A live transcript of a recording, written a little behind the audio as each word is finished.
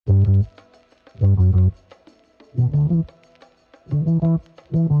This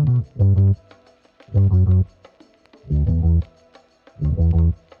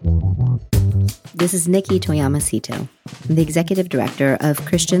is Nikki Toyama-Sito, the Executive Director of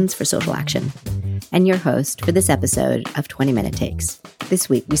Christians for Social Action, and your host for this episode of 20 Minute Takes. This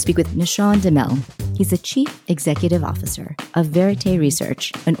week, we speak with Nishan Demel. He's the Chief Executive Officer of Verite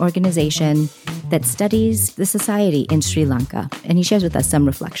Research, an organization that studies the society in Sri Lanka, and he shares with us some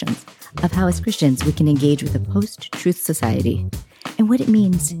reflections of how, as Christians, we can engage with a post-truth society and what it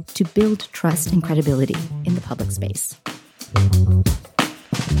means to build trust and credibility in the public space.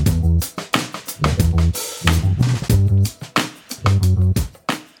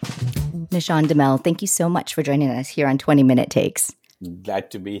 Nishan Demel, thank you so much for joining us here on 20 Minute Takes.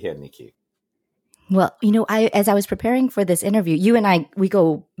 Glad to be here, Nikki. Well, as I was preparing for this interview, you and I, we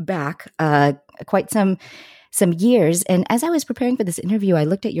go back quite some years. And as I was preparing for this interview, I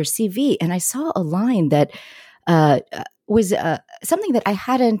looked at your CV and I saw a line that was something that I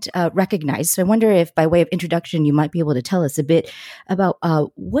hadn't recognized. So I wonder if, by way of introduction, you might be able to tell us a bit about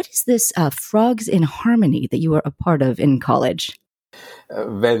what is this Frogs in Harmony that you were a part of in college?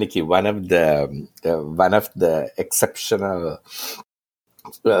 Well, Nikki, one of the exceptional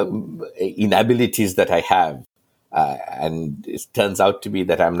inabilities that I have, and it turns out to be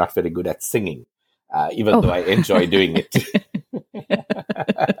that I'm not very good at singing, even though I enjoy doing it.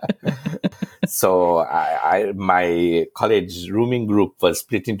 So my college rooming group was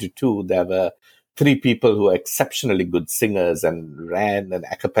split into two. There were three people who were exceptionally good singers and ran an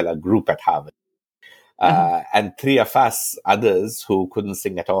a cappella group at Harvard. And three of us others who couldn't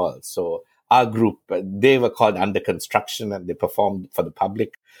sing at all. So our group, they were called Under Construction and they performed for the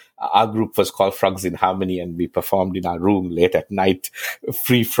public. Our group was called Frogs in Harmony and we performed in our room late at night,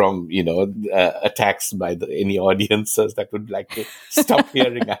 free from, attacks by any audiences that would like to stop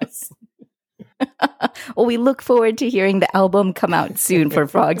hearing us. Well, we look forward to hearing the album come out soon for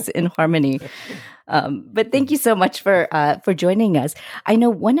Frogs in Harmony. But thank you so much for joining us. I know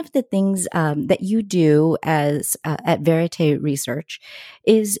one of the things that you do as at Verite Research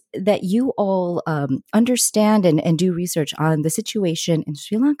is that you all understand and do research on the situation in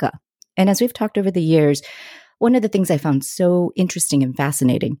Sri Lanka. And as we've talked over the years, one of the things I found so interesting and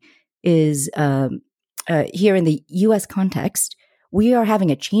fascinating is here in the U.S. context, we are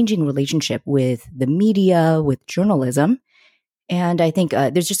having a changing relationship with the media, with journalism. And I think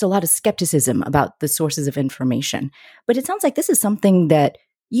there's just a lot of skepticism about the sources of information. But it sounds like this is something that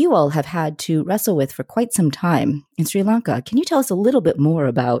you all have had to wrestle with for quite some time in Sri Lanka. Can you tell us a little bit more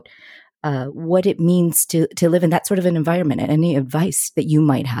about what it means to live in that sort of an environment and any advice that you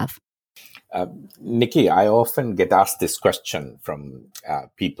might have? Nikki, I often get asked this question from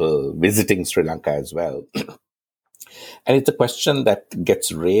people visiting Sri Lanka as well. And it's a question that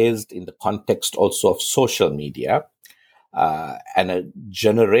gets raised in the context also of social media. And a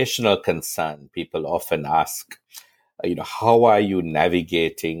generational concern. People often ask, how are you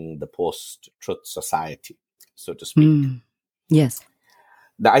navigating the post-truth society, so to speak? Yes.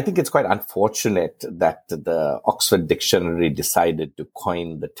 Now, I think it's quite unfortunate that the Oxford Dictionary decided to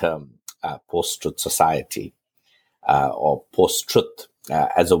coin the term post-truth society or post-truth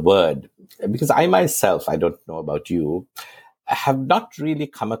as a word, because I myself, I don't know about you, have not really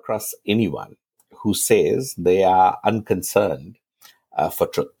come across anyone who says they are unconcerned for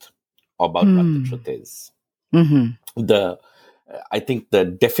truth or about what the truth is. Mm-hmm. I think the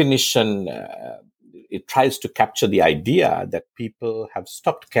definition, it tries to capture the idea that people have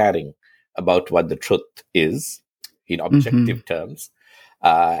stopped caring about what the truth is in objective terms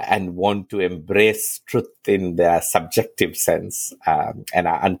and want to embrace truth in their subjective sense and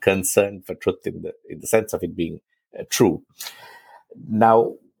are unconcerned for truth in the sense of it being true.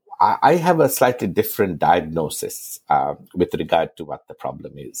 Now, I have a slightly different diagnosis with regard to what the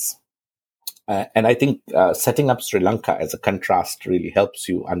problem is. And I think setting up Sri Lanka as a contrast really helps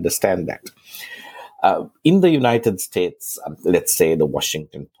you understand that. In the United States, let's say the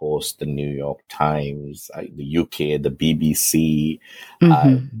Washington Post, the New York Times, the UK, the BBC,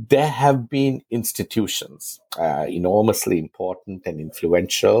 there have been institutions enormously important and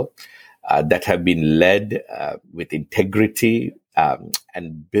influential that have been led with integrity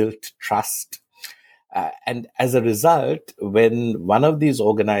and built trust. And as a result, when one of these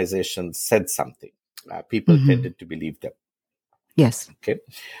organizations said something, people tended to believe them. Yes. Okay.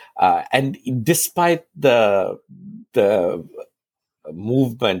 And despite the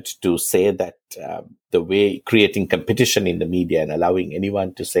movement to say that the way creating competition in the media and allowing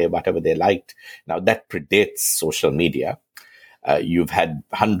anyone to say whatever they liked, now that predates social media. You've had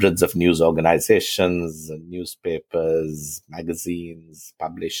hundreds of news organizations, newspapers, magazines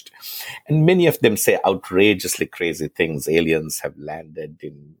published, and many of them say outrageously crazy things. Aliens have landed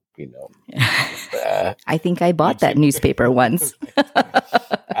in, I think I bought that Egypt. newspaper once.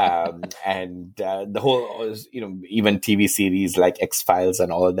 And the whole, even TV series like X-Files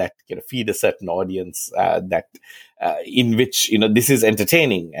and all that, feed a certain audience that in which, this is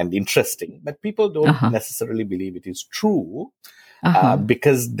entertaining and interesting, but people don't necessarily believe it is true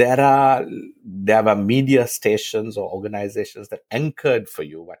because there are media stations or organizations that anchored for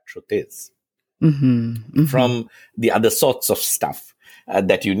you what truth is from the other sorts of stuff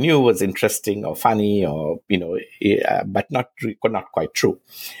that you knew was interesting or funny or, but not quite true.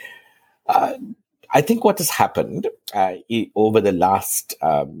 I think what has happened over the last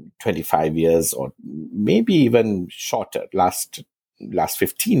 25 years or maybe even shorter, last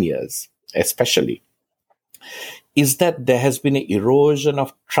 15 years especially, is that there has been an erosion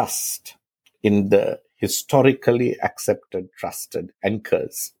of trust in the historically accepted, trusted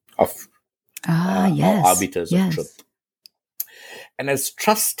anchors of or arbiters of truth. And as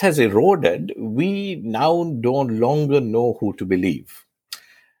trust has eroded, we now no longer know who to believe,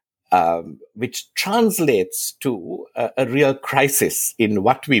 which translates to a real crisis in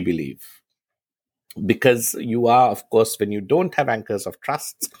what we believe. Because you are, of course, when you don't have anchors of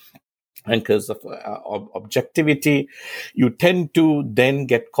trust, anchors of objectivity, you tend to then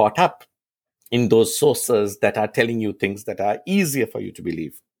get caught up in those sources that are telling you things that are easier for you to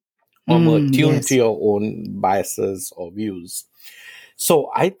believe or more tuned to your own biases or views.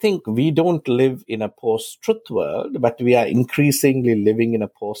 So I think we don't live in a post-truth world, but we are increasingly living in a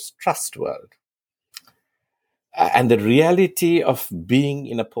post-trust world. And the reality of being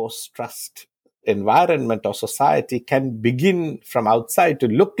in a post-trust environment or society can begin from outside to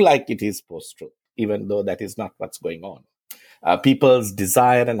look like it is post-truth, even though that is not what's going on. People's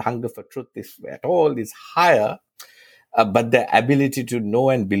desire and hunger for truth, if at all, is higher, but the ability to know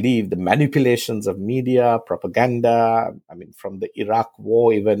and believe the manipulations of media, propaganda, from the Iraq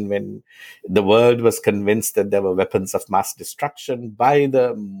war, even when the world was convinced that there were weapons of mass destruction by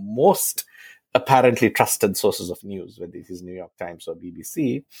the most apparently trusted sources of news, whether it is New York Times or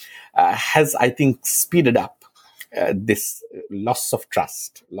BBC, has, I think, speeded up this loss of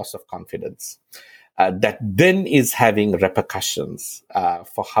trust, loss of confidence, that then is having repercussions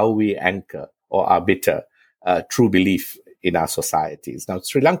for how we anchor or arbiter true belief in our societies. Now,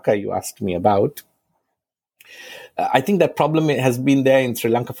 Sri Lanka, you asked me about. I think that problem has been there in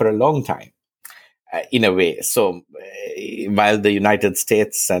Sri Lanka for a long time, in a way. So while the United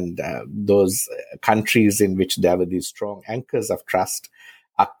States and those countries in which there were these strong anchors of trust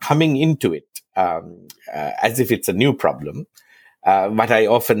are coming into it as if it's a new problem, what I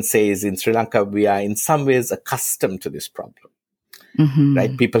often say is in Sri Lanka, we are in some ways accustomed to this problem.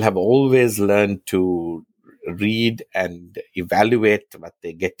 Right? People have always learned to read and evaluate what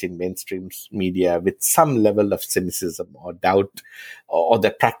they get in mainstream media with some level of cynicism or doubt, or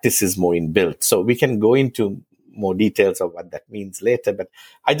the practice is more inbuilt. So we can go into more details of what that means later, but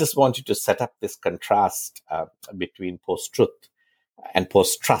I just wanted to set up this contrast between post-truth and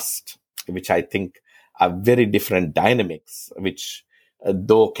post-trust, which I think are very different dynamics, which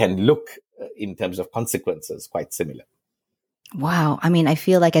though can look in terms of consequences quite similar. Wow. I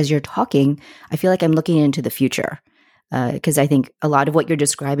feel like as you're talking, I feel like I'm looking into the future because I think a lot of what you're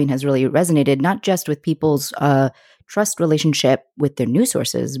describing has really resonated, not just with people's trust relationship with their news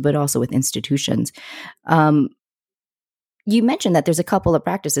sources, but also with institutions. You mentioned that there's a couple of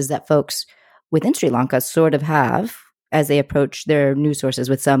practices that folks within Sri Lanka sort of have as they approach their news sources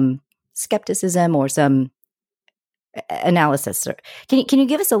with some skepticism or some analysis. Can you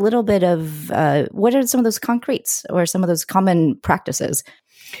give us a little bit of what are some of those concretes or some of those common practices?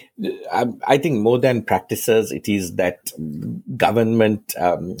 I think more than practices, it is that government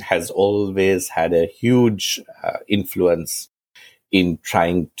has always had a huge influence in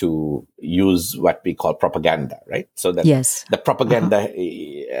trying to use what we call propaganda, right? So that the propaganda,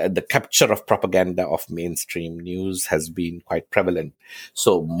 the capture of propaganda of mainstream news has been quite prevalent.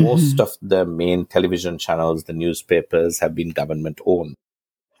 So most of the main television channels, the newspapers, have been government owned.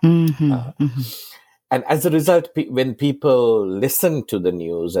 And as a result, when people listen to the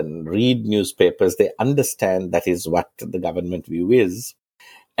news and read newspapers, they understand that is what the government view is.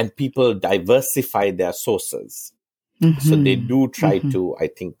 And people diversify their sources. So they do try to, I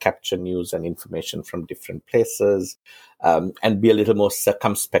think, capture news and information from different places and be a little more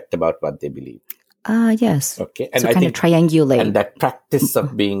circumspect about what they believe. Yes. Okay. And so I kind think, of triangulate. And that practice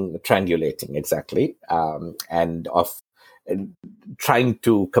of being triangulating, exactly, and of trying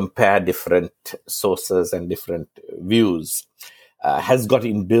to compare different sources and different views has got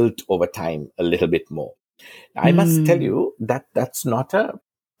inbuilt over time a little bit more. I must tell Mm. you that that's not a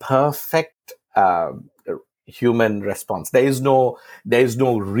perfect human response. There is no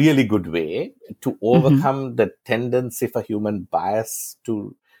really good way to Hmm. overcome the tendency for human bias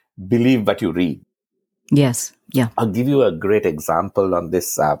to believe what you read. Yes. Yeah. I'll give you a great example on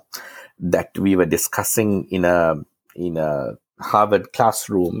this that we were discussing in a Harvard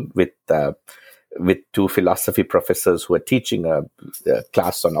classroom with two philosophy professors who were teaching a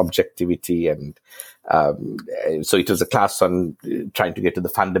class on objectivity, and so it was a class on trying to get to the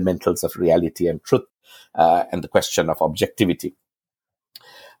fundamentals of reality and truth, and the question of objectivity.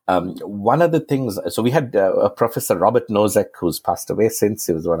 One of the things, so we had a Professor Robert Nozick, who's passed away since.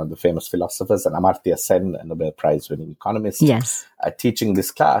 He was one of the famous philosophers, and Amartya Sen, a Nobel Prize winning economist, Yes. teaching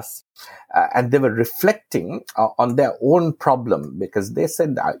this class. And they were reflecting on their own problem, because they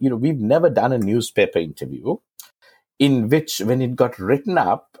said, we've never done a newspaper interview in which, when it got written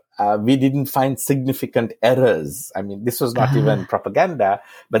up, we didn't find significant errors. I mean, this was not even propaganda,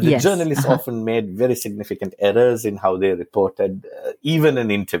 but the Yes. journalists often made very significant errors in how they reported even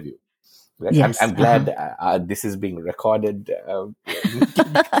an interview. Right? Yes. I'm glad this is being recorded.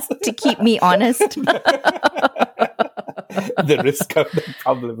 To keep me honest. The risk of the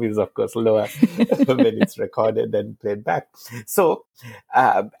problem is, of course, lower when it's recorded and played back. So,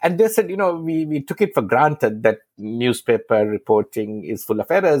 and they said, we took it for granted that newspaper reporting is full of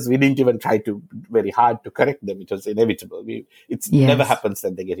errors. We didn't even try very hard to correct them. It was inevitable. It never happens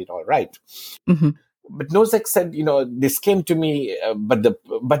that they get it all right. Mm-hmm. But Nozick said, this came to me,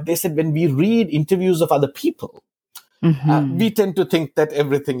 but they said, when we read interviews of other people, we tend to think that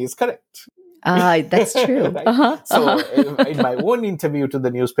everything is correct. That's true. Right? So in my own interview to the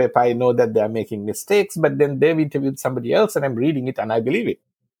newspaper, I know that they are making mistakes, but then they've interviewed somebody else and I'm reading it and I believe it.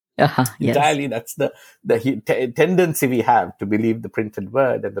 Yes. Entirely, that's the tendency we have to believe the printed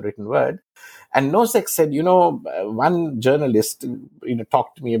word and the written word. And Nozick said, one journalist,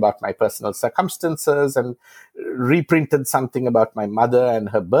 talked to me about my personal circumstances and reprinted something about my mother and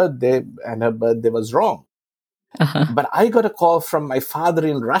her birthday was wrong. But I got a call from my father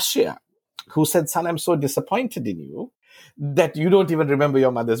in Russia who said, son, I'm so disappointed in you that you don't even remember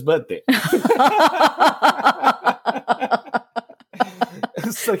your mother's birthday.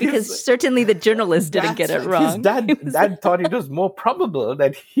 So because certainly the journalist didn't get it wrong. His dad thought it was more probable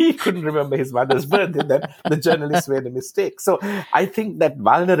that he couldn't remember his mother's birthday than the journalist made a mistake. So I think that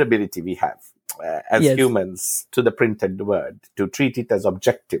vulnerability we have as humans to the printed word, to treat it as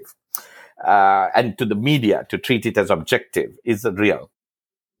objective, and to the media to treat it as objective, is real.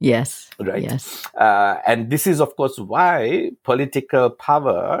 Yes. Right. Yes. And this is, of course, why political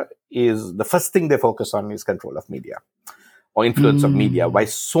power is the first thing they focus on is control of media or influence of media. Why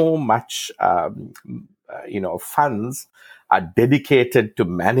so much, funds are dedicated to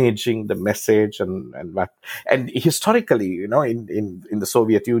managing the message and historically, in the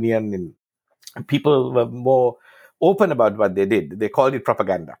Soviet Union, people were more open about what they did. They called it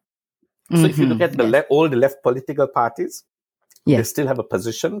propaganda. So if you look at the old left political parties, they still have a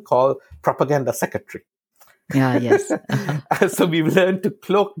position called propaganda secretary. Yes. So we've learned to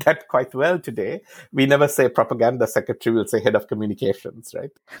cloak that quite well today. We never say propaganda secretary, we'll say head of communications, right?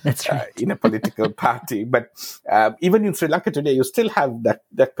 That's right. In a political party. But even in Sri Lanka today, you still have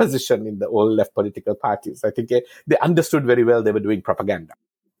that position in the old left political parties. I think they understood very well they were doing propaganda.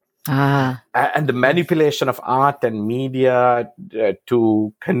 And the manipulation of art and media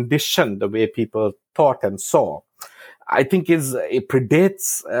to condition the way people thought and saw, I think it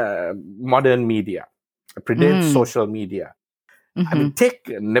predates modern media, it predates social media. I mean, take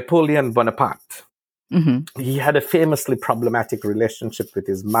Napoleon Bonaparte. He had a famously problematic relationship with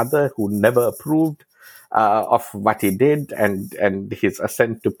his mother, who never approved of what he did and his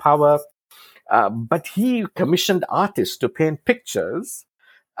ascent to power. But he commissioned artists to paint pictures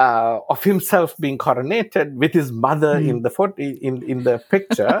of himself being coronated with his mother in the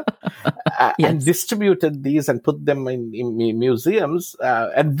picture, and distributed these and put them in museums.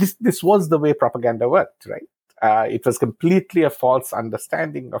 And this was the way propaganda worked, right? It was completely a false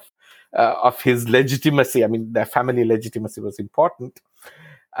understanding of his legitimacy. I mean, the family legitimacy was important.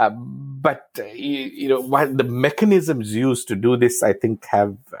 But while the mechanisms used to do this, I think,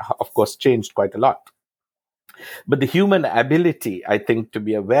 have, of course, changed quite a lot. But the human ability, I think, to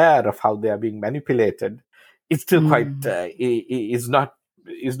be aware of how they are being manipulated is still quite is not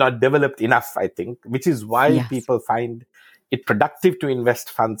developed enough, I think, which is why people find it productive to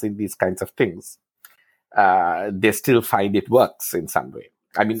invest funds in these kinds of things. They still find it works in some way.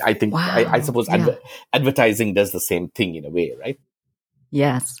 I mean, I think I suppose advertising does the same thing in a way, right?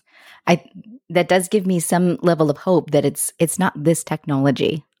 Yes. I that does give me some level of hope that it's not this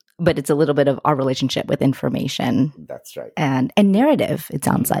technology, but it's a little bit of our relationship with information That's right. and narrative, it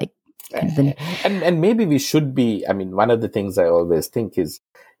sounds like. Kind of And maybe we should be, I mean, one of the things I always think is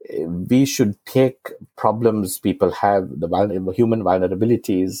we should take problems people have, human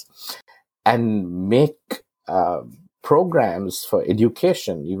vulnerabilities, and make programs for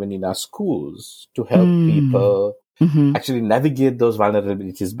education, even in our schools, to help people actually navigate those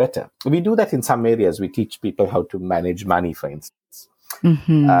vulnerabilities better. We do that in some areas. We teach people how to manage money, for instance.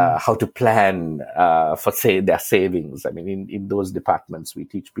 How to plan for, say, their savings. I mean, in those departments, we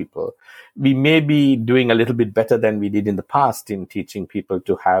teach people. We may be doing a little bit better than we did in the past in teaching people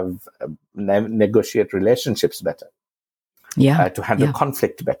to have negotiate relationships better, to handle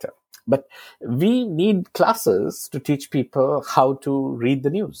conflict better. But we need classes to teach people how to read the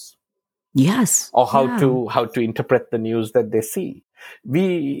news. Yes. Or how to interpret the news that they see.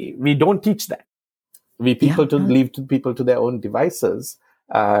 We don't teach that. We leave people to their own devices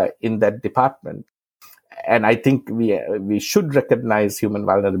in that department. And I think we should recognize human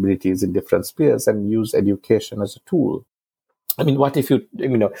vulnerabilities in different spheres and use education as a tool. I mean, what if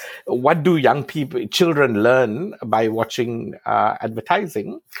what do children learn by watching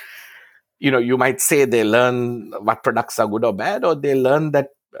advertising? You might say they learn what products are good or bad, or they learn that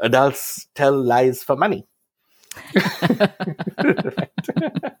adults tell lies for money.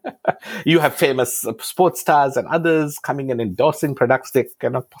 You have famous sports stars and others coming and endorsing products they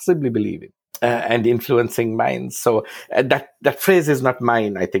cannot possibly believe in, and influencing minds. So that phrase is not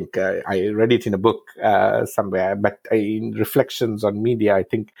mine. I think I read it in a book somewhere, but in reflections on media, I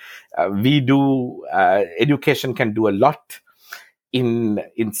think education can do a lot in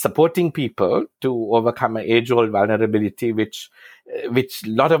supporting people to overcome an age-old vulnerability, which a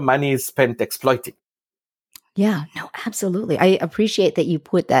lot of money is spent exploiting. Yeah, no, absolutely. I appreciate that you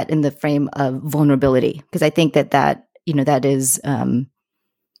put that in the frame of vulnerability, because I think that is, in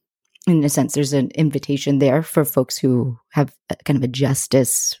a sense, there's an invitation there for folks who have kind of a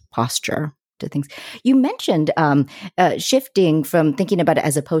justice posture to things. You mentioned shifting from thinking about it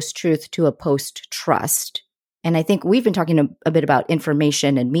as a post-truth to a post-trust. And I think we've been talking a bit about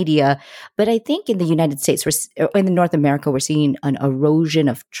information and media, but I think in the United States, in North America, we're seeing an erosion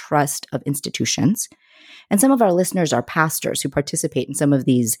of trust of institutions. And some of our listeners are pastors who participate in some of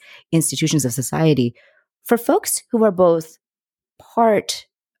these institutions of society. For folks who are both part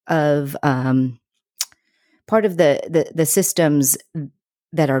of the systems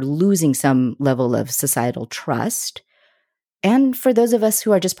that are losing some level of societal trust, and for those of us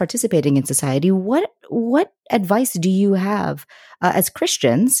who are just participating in society, what advice do you have as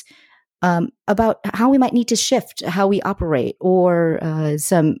Christians about how we might need to shift how we operate, or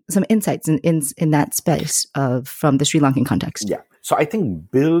some insights in that space from the Sri Lankan context? Yeah. So I think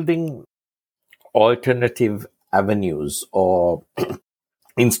building alternative avenues or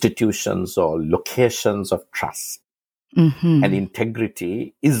institutions or locations of trust and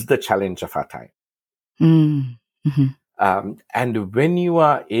integrity is the challenge of our time. And when you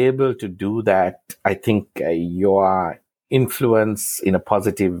are able to do that, I think your influence in a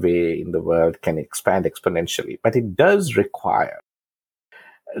positive way in the world can expand exponentially. But it does require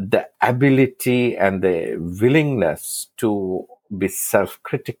the ability and the willingness to be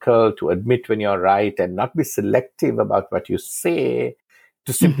self-critical, to admit when you're right, and not be selective about what you say,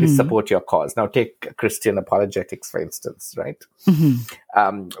 to simply support your cause. Now, take Christian apologetics, for instance, right?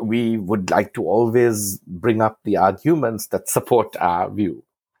 We would like to always bring up the arguments that support our view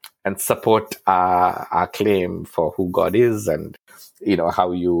and support our claim for who God is, and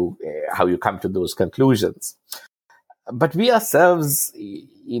how you come to those conclusions. But we ourselves,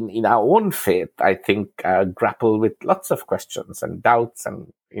 in our own faith, I think, grapple with lots of questions and doubts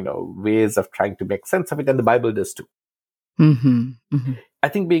and ways of trying to make sense of it, and the Bible does too. I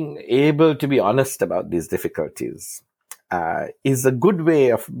think being able to be honest about these difficulties is a good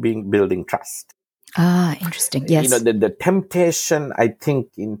way of building trust. Interesting. Yes. The temptation, I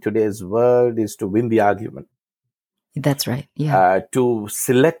think, in today's world is to win the argument. That's right. Yeah. To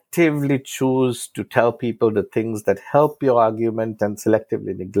selectively choose to tell people the things that help your argument and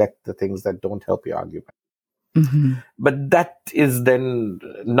selectively neglect the things that don't help your argument. But that is then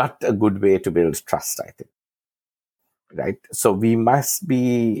not a good way to build trust, I think. Right? So we must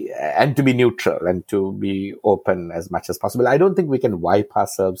be, and to be neutral and to be open as much as possible. I don't think we can wipe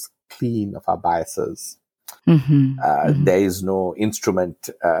ourselves clean of our biases. There is no instrument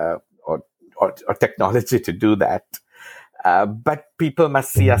or technology to do that. But people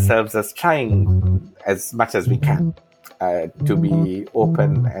must see ourselves as trying as much as we can. to be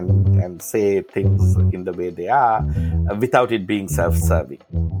open and say things in the way they are without it being self-serving.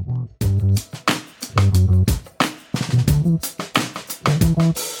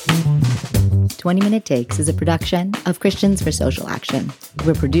 20-Minute Takes is a production of Christians for Social Action.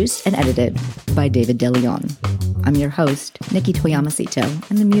 We're produced and edited by David De Leon. I'm your host, Nikki Toyamasito,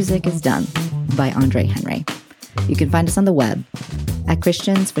 and the music is done by Andre Henry. You can find us on the web at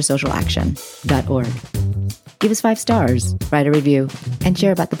christiansforsocialaction.org. Give us 5 stars, write a review, and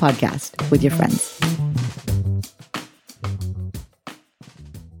share about the podcast with your friends.